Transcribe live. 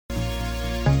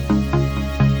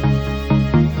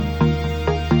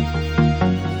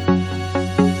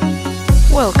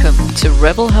Welcome to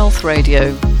Rebel Health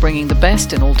Radio, bringing the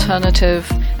best in alternative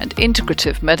and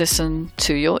integrative medicine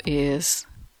to your ears.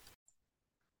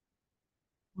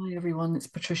 Hi everyone, it's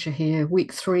Patricia here.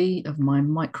 Week 3 of my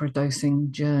microdosing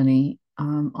journey.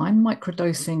 I'm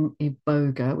microdosing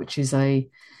Iboga, which is a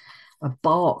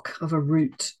bark of a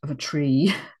root of a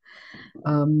tree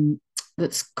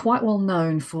that's quite well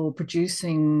known for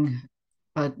producing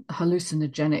a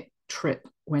hallucinogenic trip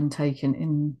when taken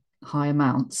in high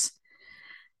amounts.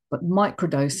 But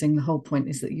microdosing, the whole point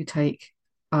is that you take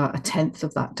a tenth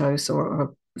of that dose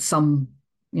or some,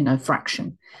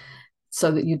 fraction,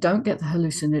 so that you don't get the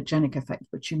hallucinogenic effect,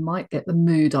 but you might get the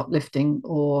mood uplifting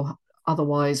or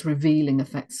otherwise revealing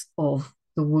effects of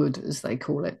the wood, as they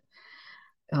call it.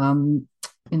 In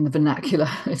the vernacular,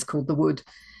 it's called the wood.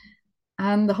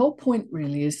 And the whole point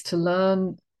really is to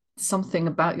learn something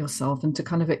about yourself and to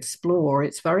kind of explore.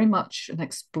 It's very much an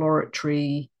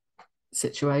exploratory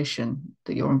situation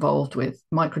that you're involved with.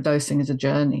 Microdosing is a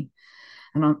journey,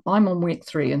 and I'm on week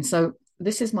 3, and so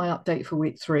this is my update for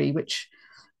week 3, which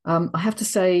I have to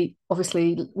say,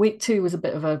 obviously week 2 was a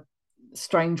bit of a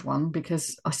strange one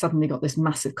because I suddenly got this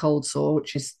massive cold sore,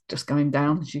 which is just going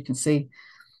down, as you can see.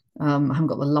 I haven't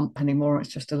got the lump anymore, it's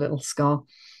just a little scar.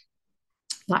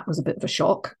 That was a bit of a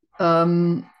shock,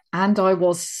 and I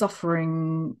was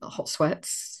suffering hot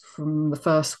sweats from the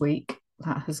first week.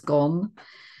 That has gone.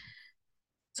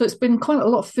 So it's been quite a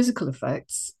lot of physical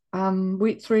effects.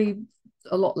 Week 3,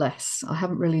 a lot less. I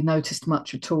haven't really noticed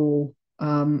much at all.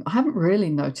 I haven't really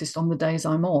noticed on the days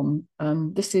I'm on.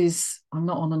 I'm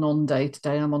not on an on day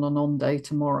today, I'm on an on day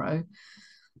tomorrow.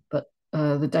 But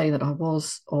the day that I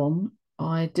was on,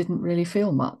 I didn't really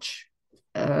feel much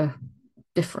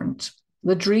different.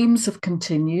 The dreams have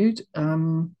continued.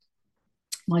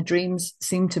 My dreams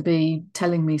seem to be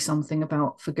telling me something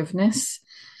about forgiveness,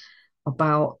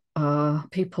 about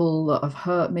people that have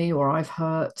hurt me or I've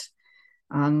hurt.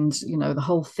 And, the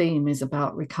whole theme is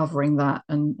about recovering that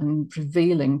and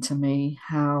revealing to me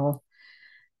how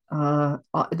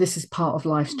this is part of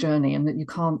life's journey and that you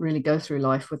can't really go through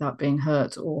life without being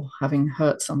hurt or having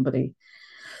hurt somebody,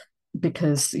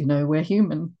 because, we're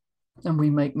human and we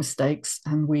make mistakes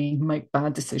and we make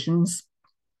bad decisions.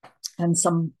 And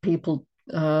some people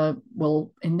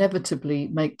will inevitably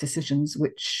make decisions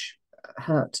which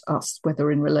hurt us,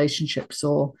 whether in relationships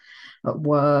or at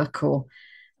work or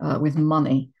with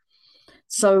money.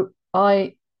 So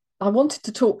I wanted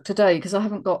to talk today because I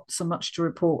haven't got so much to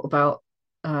report about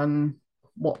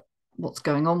what's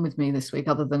going on with me this week,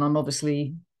 other than I'm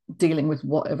obviously dealing with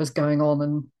whatever's going on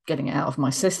and getting it out of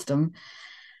my system.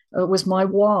 Was my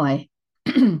why.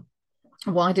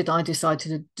 Why did I decide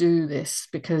to do this?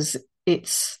 Because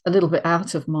it's a little bit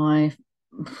out of my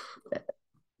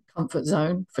comfort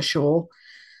zone, for sure.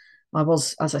 I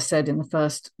was, as I said in the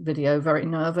first video, very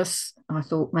nervous. I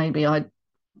thought maybe I'd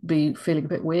be feeling a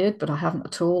bit weird, but I haven't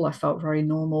at all. I felt very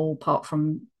normal, apart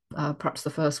from perhaps the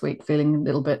first week feeling a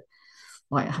little bit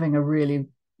like having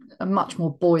a much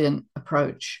more buoyant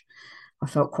approach. I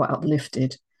felt quite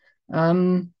uplifted.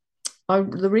 The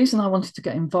reason I wanted to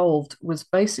get involved was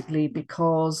basically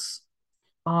because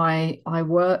I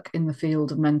work in the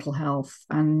field of mental health,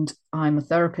 and I'm a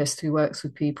therapist who works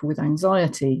with people with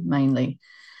anxiety mainly.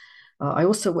 I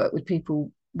also work with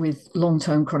people with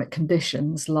long-term chronic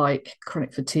conditions like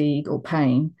chronic fatigue or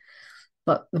pain.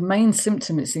 But the main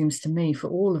symptom, it seems to me, for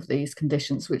all of these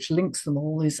conditions, which links them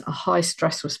all, is a high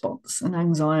stress response. And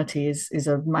anxiety is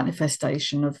a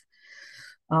manifestation of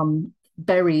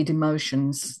buried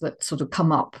emotions that sort of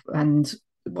come up, and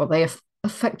they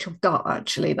affect your gut,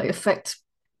 actually. They affect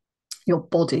your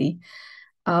body.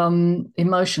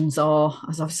 Emotions are,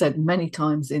 as I've said many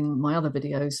times in my other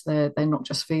videos, they're not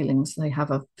just feelings. They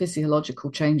have a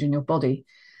physiological change in your body,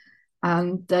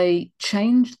 and they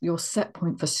change your set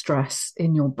point for stress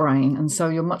in your brain, and so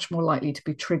you're much more likely to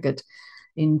be triggered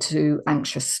into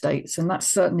anxious states. And that's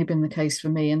certainly been the case for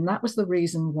me, and that was the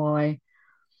reason why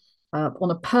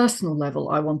on a personal level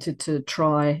I wanted to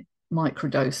try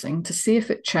microdosing to see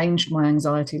if it changed my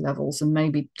anxiety levels and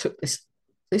maybe took this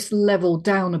level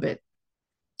down a bit,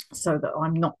 so that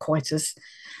I'm not quite as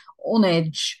on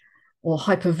edge or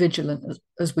hypervigilant,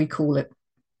 as we call it.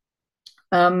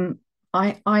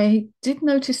 I did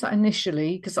notice that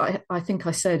initially, because I think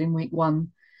I said in week 1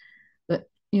 that,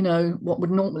 what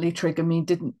would normally trigger me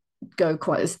didn't go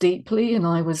quite as deeply, and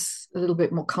I was a little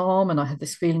bit more calm, and I had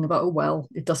this feeling about, oh, well,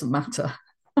 it doesn't matter,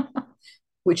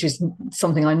 which is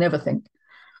something I never think.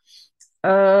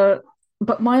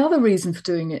 But my other reason for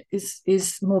doing it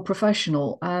is more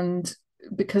professional, and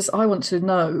because I want to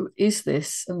know, is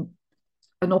this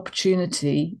an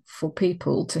opportunity for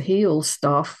people to heal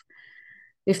stuff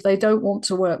if they don't want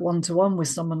to work one to one with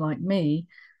someone like me,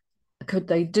 could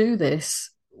they do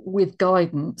this with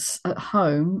guidance at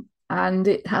home and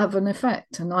it have an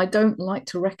effect? And I don't like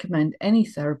to recommend any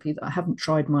therapy that I haven't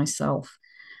tried myself.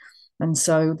 And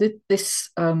so this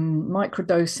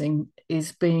microdosing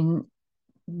is being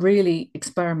really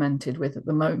experimented with at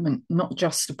the moment, not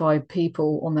just by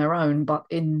people on their own, but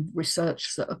in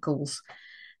research circles.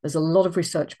 There's a lot of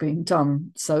research being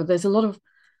done. So there's a lot of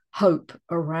hope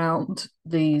around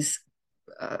these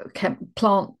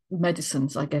plant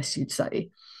medicines, I guess you'd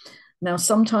say. Now,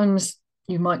 sometimes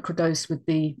you microdose with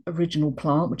the original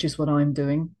plant, which is what I'm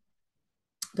doing.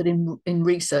 But in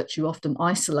research, you often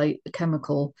isolate the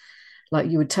chemical, like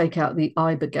you would take out the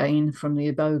Ibogaine from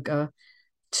the Iboga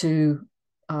to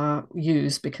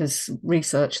use, because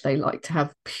research, they like to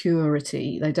have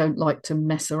purity. They don't like to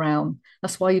mess around.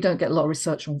 That's why you don't get a lot of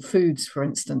research on foods, for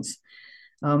instance,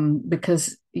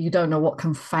 because you don't know what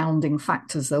confounding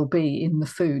factors there'll be in the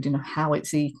food, how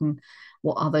it's eaten,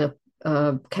 what other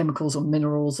chemicals or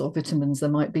minerals or vitamins there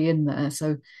might be in there.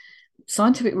 So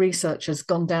scientific research has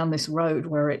gone down this road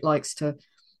where it likes to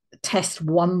test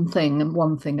one thing and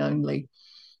one thing only.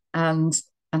 And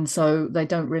so they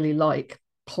don't really like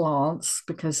plants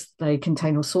because they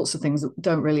contain all sorts of things that we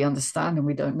don't really understand and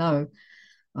we don't know.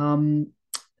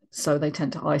 So they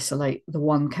tend to isolate the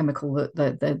one chemical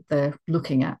that they're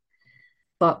looking at.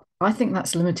 But I think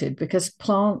that's limited because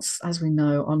plants, as we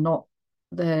know, are not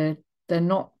they're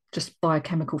not just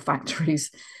biochemical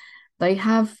factories. They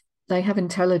have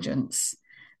intelligence.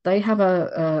 They have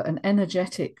an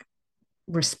energetic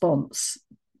response,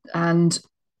 and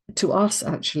to us,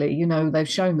 actually, they've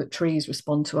shown that trees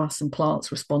respond to us and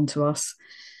plants respond to us.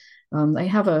 They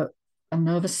have a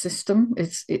nervous system.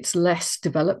 It's less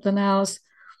developed than ours,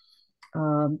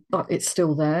 but it's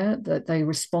still there. That they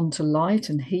respond to light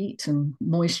and heat and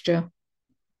moisture.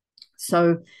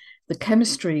 So the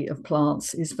chemistry of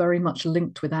plants is very much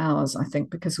linked with ours, I think,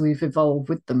 because we've evolved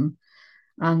with them.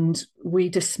 And we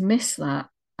dismiss that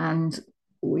and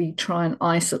we try and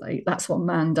isolate. That's what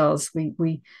man does.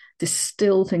 We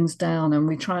distill things down and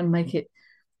we try and make it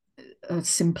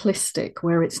simplistic,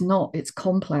 where it's not, it's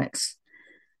complex.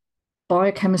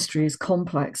 Biochemistry is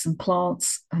complex, and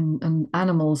plants and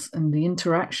animals and the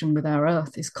interaction with our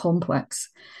earth is complex.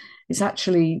 It's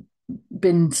actually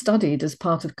been studied as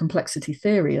part of complexity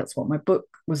theory. That's what my book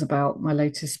was about, my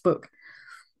latest book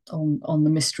on the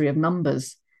mystery of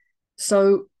numbers.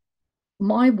 So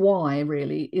my why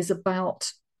really is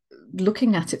about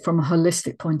looking at it from a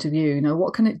holistic point of view.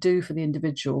 What can it do for the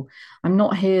individual? I'm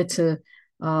not here to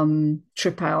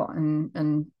trip out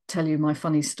and tell you my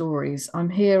funny stories. I'm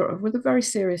here with a very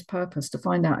serious purpose to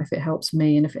find out if it helps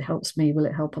me, and if it helps me, will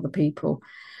it help other people?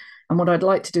 And what I'd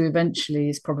like to do eventually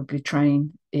is probably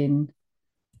train in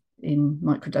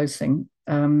microdosing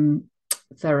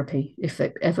therapy, if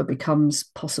it ever becomes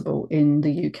possible in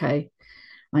the UK.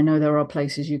 I know there are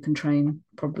places you can train,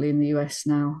 probably in the US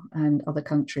now and other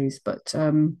countries, but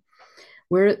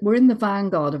we're in the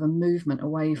vanguard of a movement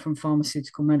away from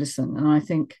pharmaceutical medicine. And I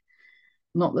think,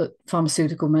 not that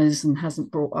pharmaceutical medicine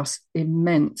hasn't brought us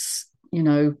immense,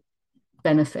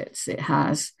 benefits, it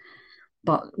has,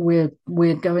 but we're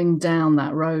going down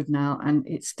that road now, and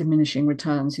it's diminishing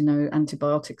returns.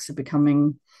 Antibiotics are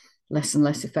becoming less and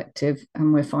less effective,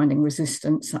 and we're finding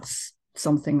resistance. That's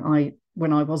something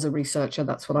when I was a researcher,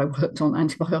 that's what I worked on,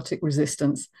 antibiotic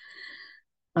resistance.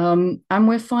 And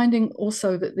we're finding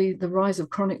also that the rise of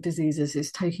chronic diseases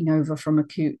is taking over from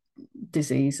acute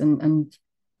disease, and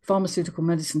pharmaceutical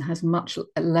medicine has much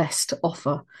less to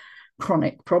offer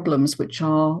chronic problems, which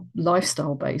are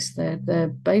lifestyle based. They're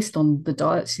based on the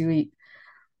diets you eat,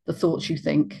 the thoughts you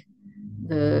think,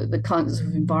 the kinds of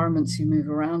environments you move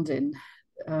around in,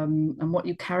 and what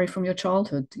you carry from your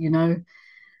childhood,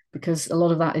 because a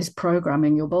lot of that is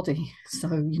programming your body. So,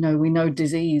 we know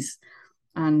disease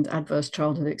and adverse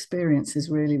childhood experience is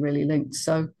really, really linked.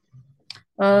 So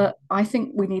I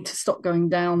think we need to stop going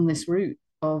down this route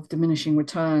of diminishing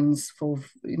returns for,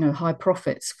 high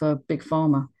profits for big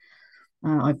pharma.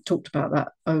 I've talked about that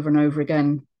over and over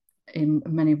again in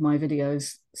many of my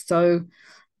videos. So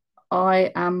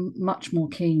I am much more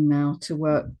keen now to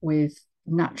work with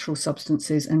natural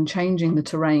substances and changing the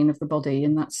terrain of the body.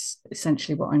 And that's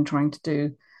essentially what I'm trying to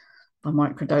do by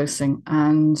microdosing,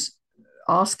 and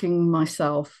asking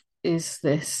myself, is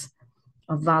this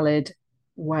a valid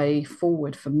way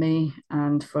forward for me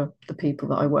and for the people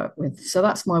that I work with? So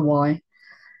that's my why.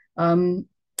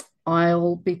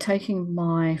 I'll be taking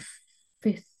my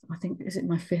fifth, I think, is it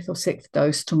my fifth or sixth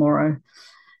dose tomorrow?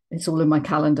 It's all in my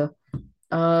calendar.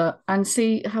 And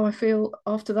see how I feel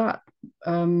after that.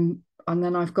 And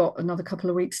then I've got another couple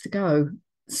of weeks to go.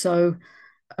 So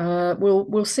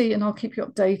we'll see, and I'll keep you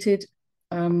updated.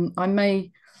 I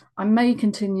may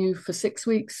continue for 6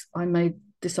 weeks. I may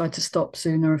decide to stop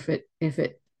sooner if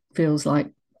it feels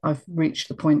like I've reached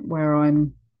the point where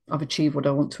I've achieved what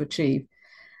I want to achieve.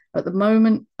 At the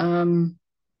moment,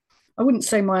 I wouldn't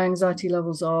say my anxiety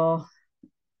levels are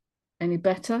any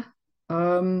better.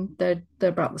 They're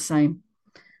about the same.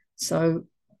 So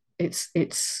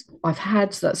it's I've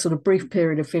had that sort of brief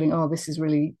period of feeling, oh, this is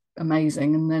really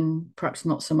amazing, and then perhaps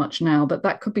not so much now. But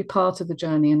that could be part of the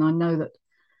journey. And I know that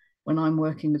when I'm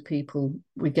working with people,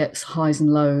 we get highs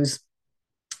and lows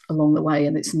along the way,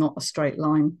 and it's not a straight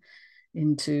line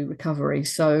into recovery.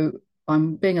 So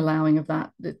I'm being allowing of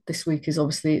that. This week is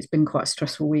obviously, it's been quite a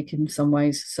stressful week in some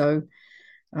ways. So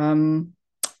um,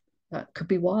 that could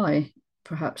be why,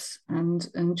 perhaps, and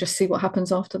just see what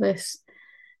happens after this.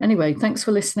 Anyway, thanks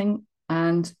for listening,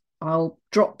 and I'll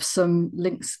drop some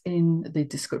links in the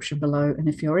description below. And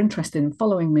if you're interested in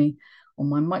following me on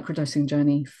my microdosing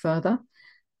journey further,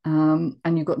 and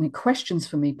you've got any questions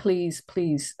for me, please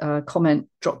comment,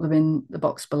 drop them in the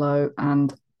box below,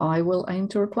 and I will aim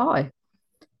to reply.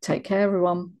 Take care,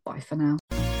 everyone. Bye for now.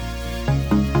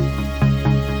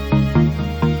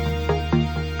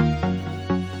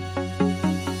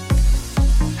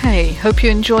 Hey, hope you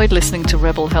enjoyed listening to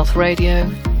Rebel Health Radio.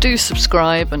 Do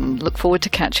subscribe and look forward to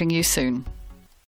catching you soon.